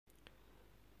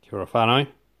Kia ora whānau.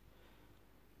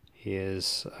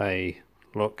 Here's a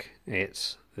look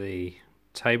at the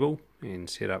table and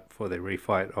setup for the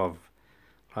refight of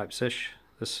Leipzig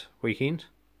this weekend.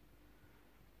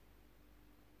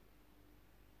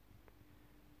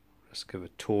 Just give a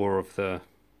tour of the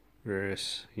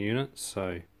various units.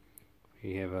 So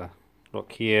we have a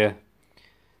look here.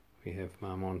 We have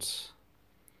Marmont's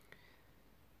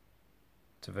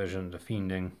division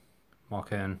defending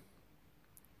Mockern.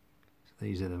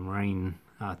 These are the Marine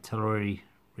Artillery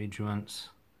regiments.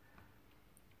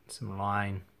 Some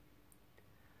line.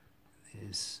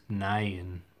 There's Ney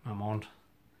and Marmont,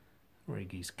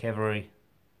 Regi's cavalry,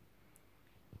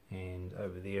 and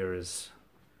over there is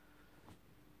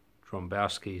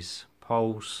Drombowski's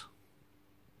Poles.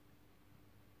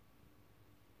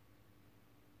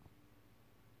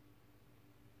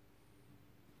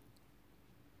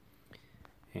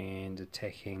 And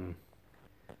attacking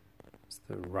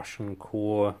the Russian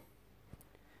corps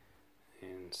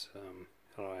and some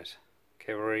Allied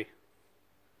cavalry,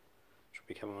 which will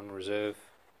be coming on reserve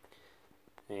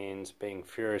and being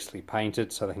furiously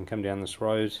painted so they can come down this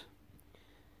road.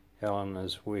 Alan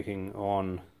is working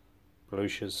on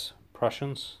Blucher's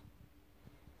Prussians.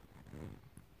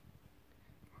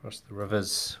 Across the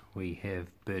rivers we have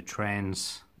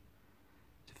Bertrand's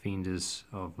defenders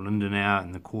of Lindenau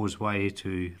and the causeway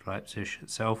to Leipzig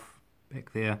itself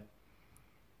back there.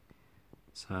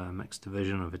 It's a mixed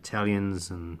division of Italians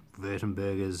and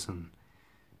Württembergers and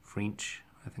French,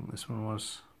 I think this one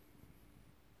was.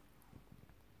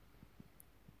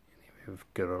 And then we have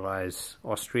Guerrillas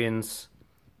Austrians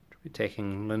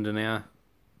attacking Lindenau.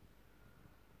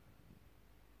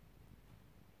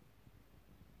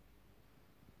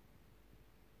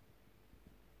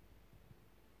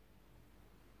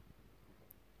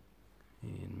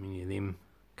 And many of them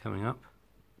coming up.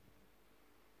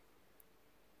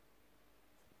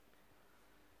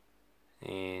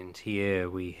 And here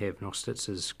we have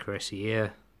Nostitz's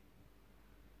Cuirassier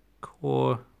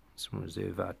Corps, some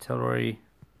reserve artillery,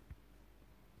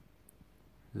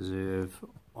 reserve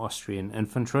Austrian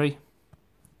infantry,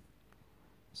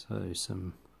 so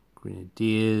some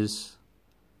grenadiers,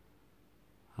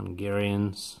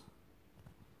 Hungarians.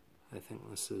 I think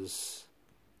this is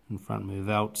in front move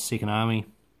out, Second Army.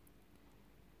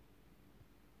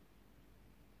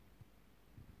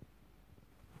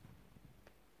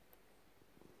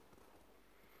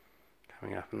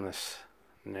 Coming up in this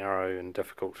narrow and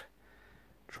difficult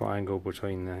triangle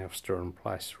between the Elster and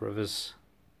Pleiss rivers.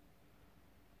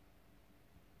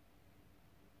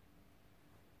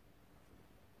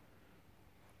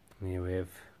 And here we have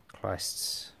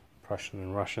Kleist's Prussian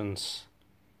and Russians.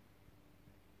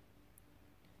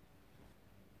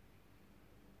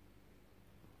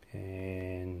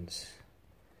 And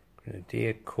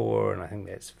Grenadier Corps, and I think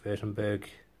that's Württemberg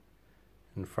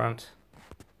in front.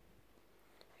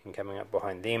 And coming up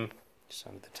behind them, just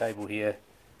under the table here,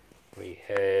 we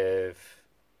have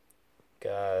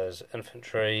Guards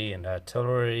infantry and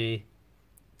artillery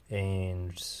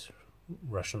and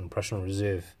Prussian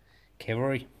reserve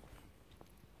cavalry.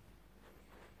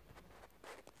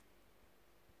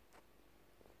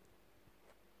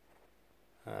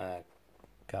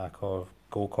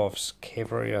 Gorkov's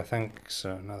cavalry, I think,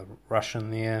 so another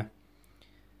Russian there.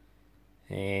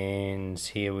 And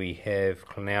here we have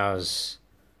Klenau's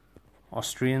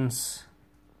Austrians,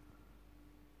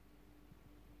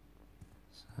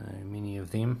 so many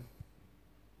of them.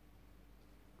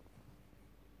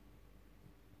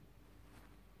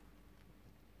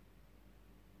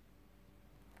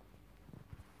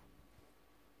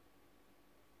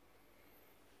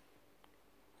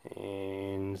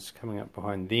 And coming up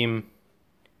behind them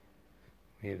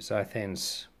we have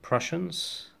Zythan's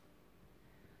Prussians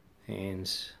and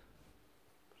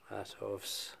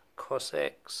Platov's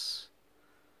Cossacks.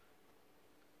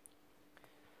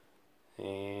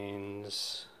 And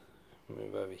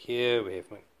move over here, we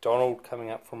have MacDonald coming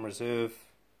up from reserve,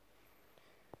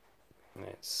 and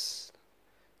that's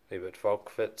Liebert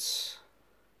Volkwitz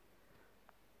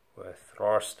with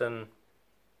Rorston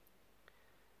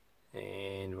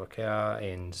and Wakau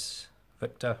and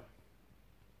Victor.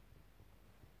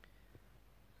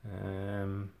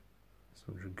 Some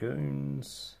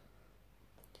dragoons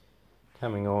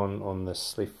coming on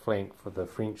this left flank for the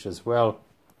French as well.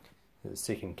 The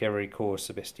 2nd Cavalry Corps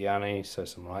Sebastiani, so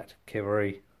some light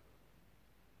cavalry.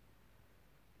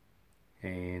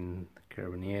 And the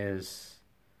Carabiniers,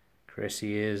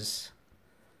 Cuirassiers.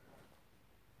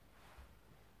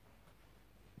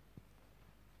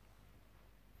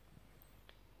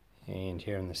 And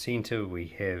here in the centre we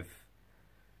have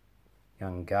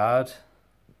Young Guard.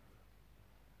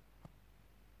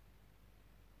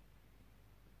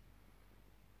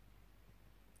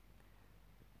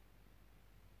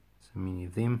 So many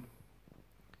of them.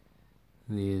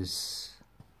 There's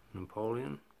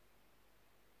Napoleon.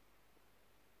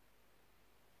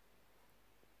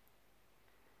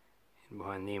 And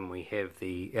behind them we have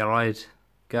the Allied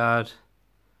Guard,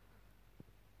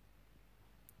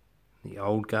 the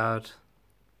Old Guard,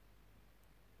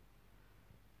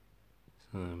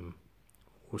 some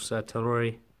Horse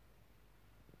Artillery,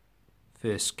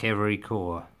 1st Cavalry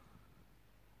Corps,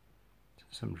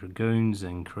 some Dragoons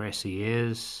and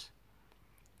Cuirassiers,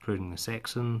 including the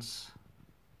Saxons.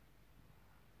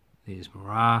 There's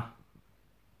Murat,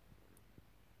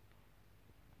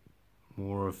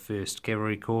 more of 1st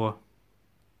Cavalry Corps,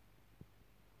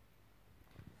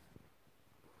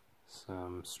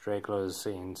 some stragglers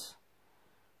and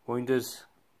wounded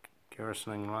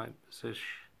garrisoning Leipzig,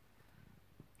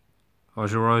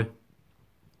 Aotearoa,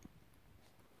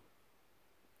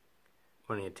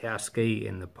 Otautahi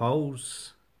and the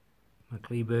Poles,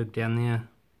 Mecklenburg down there.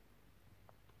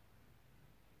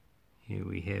 Here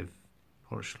we have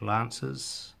Polish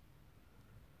Lancers,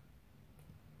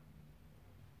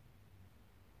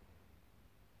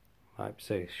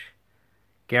 Leipzig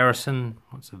garrison,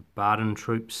 lots of Baden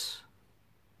troops.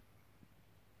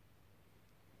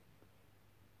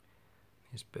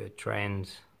 There's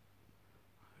Bertrand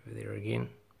over there again,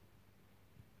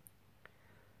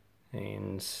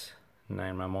 and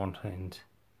Neymar and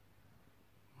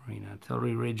Marine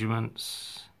Artillery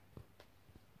regiments,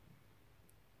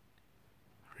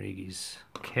 Regi's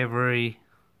cavalry,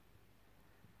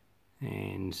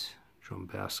 and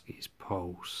Drombowski's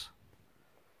Poles.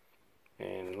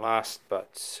 And last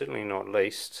but certainly not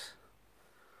least,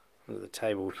 under the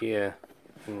table here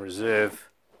in reserve,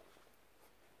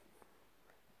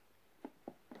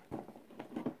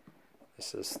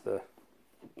 this is the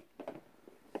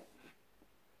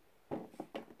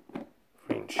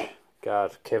French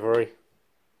Guard cavalry.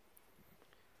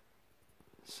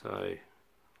 So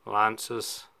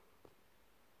Lancers,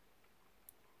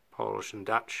 Polish and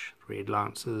Dutch, Red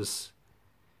Lancers,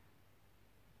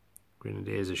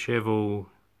 Grenadiers of Cheval,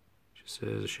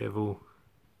 Chasseurs of Cheval,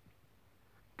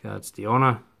 Guards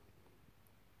d'Honneur,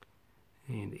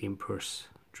 and Empress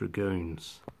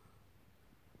Dragoons.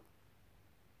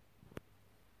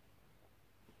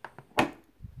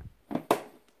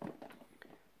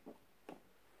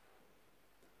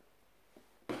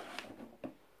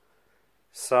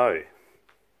 So,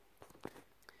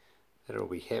 that'll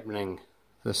be happening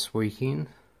this weekend.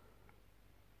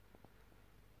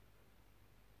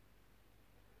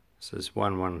 This is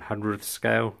 1/100th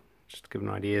scale, just to give an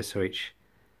idea, so each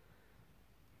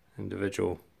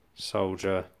individual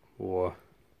soldier or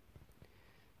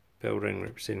building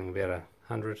representing about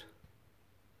 100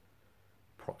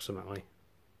 approximately.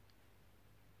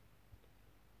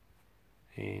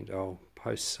 And I'll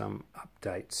post some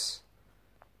updates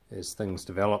as things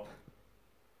develop.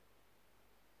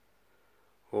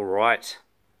 Alright,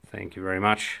 thank you very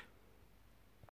much.